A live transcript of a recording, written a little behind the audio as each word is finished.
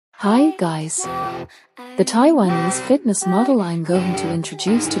Hi guys! The Taiwanese fitness model I'm going to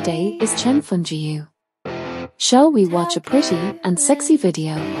introduce today is Chen Fangyu. Shall we watch a pretty and sexy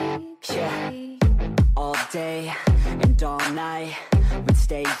video? Yeah, all day and all night, we'd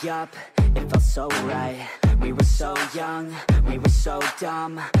stay up, it felt so right. We were so young, we were so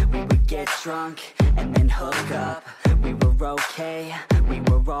dumb, we would get drunk and then hook up. We were okay, we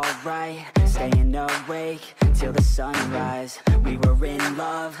were alright, staying awake till the sunrise. We were in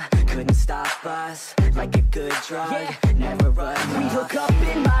love, couldn't stop us, like a good drug, never enough. We hook up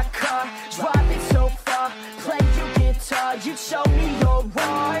in my car, driving so far, play your guitar, you show me your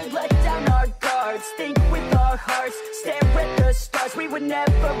art. Let down our guards, think with our hearts, stare at the stars, we were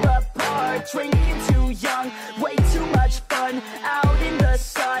never apart. Drinking too young, way too much fun, out in the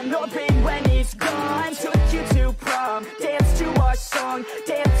sun, hoping when it's gone. Took you to prom, dance to our song,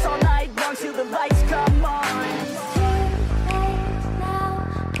 dance all night long till the lights come on.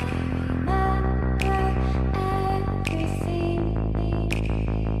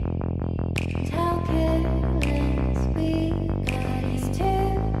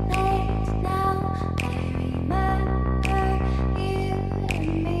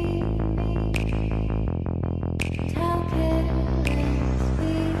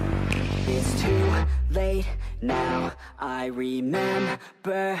 Late now, I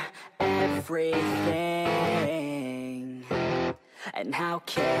remember everything, and how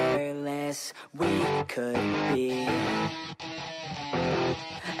careless we could be,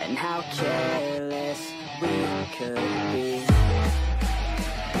 and how careless we could be,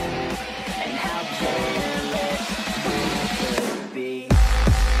 and how careless we could be.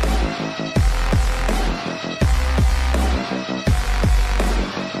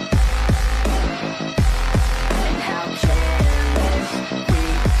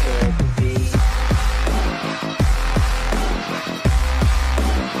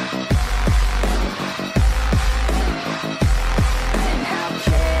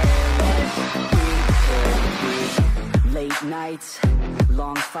 Nights,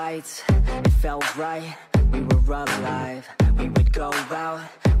 long fights, it felt right, we were alive. We would go out,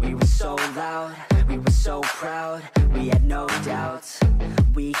 we were so loud, we were so proud, we had no doubts.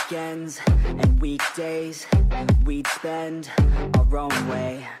 Weekends and weekdays, we'd spend our own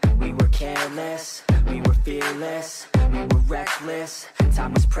way. We were careless, we were fearless, we were reckless,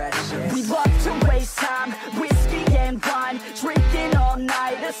 time was precious. We loved to waste time, whiskey and wine, drinking all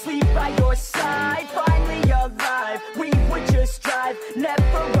night, asleep by your side. Finally alive, we would just drive, never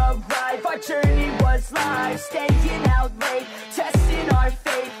arrive. Our journey was life, staying out late, testing our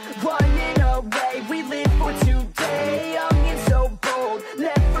fate, running away. We live for today, young and so bold,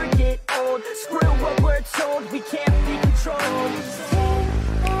 never get old. Screw what we're told, we can't be controlled.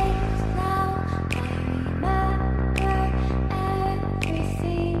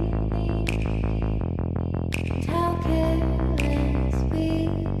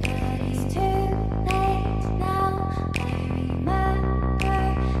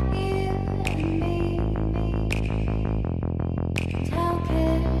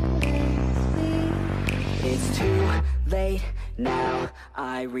 It's too late now,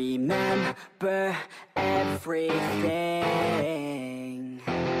 I remember everything,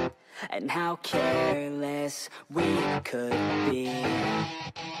 and how careless we could be,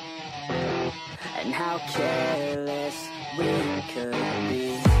 and how careless we could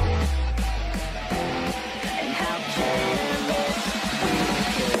be, and how careless we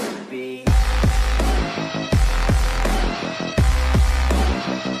could be.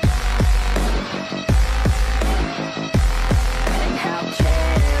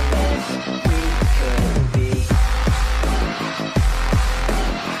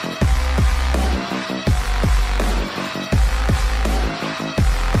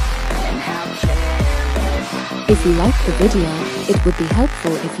 If you liked the video, it would be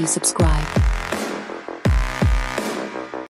helpful if you subscribe.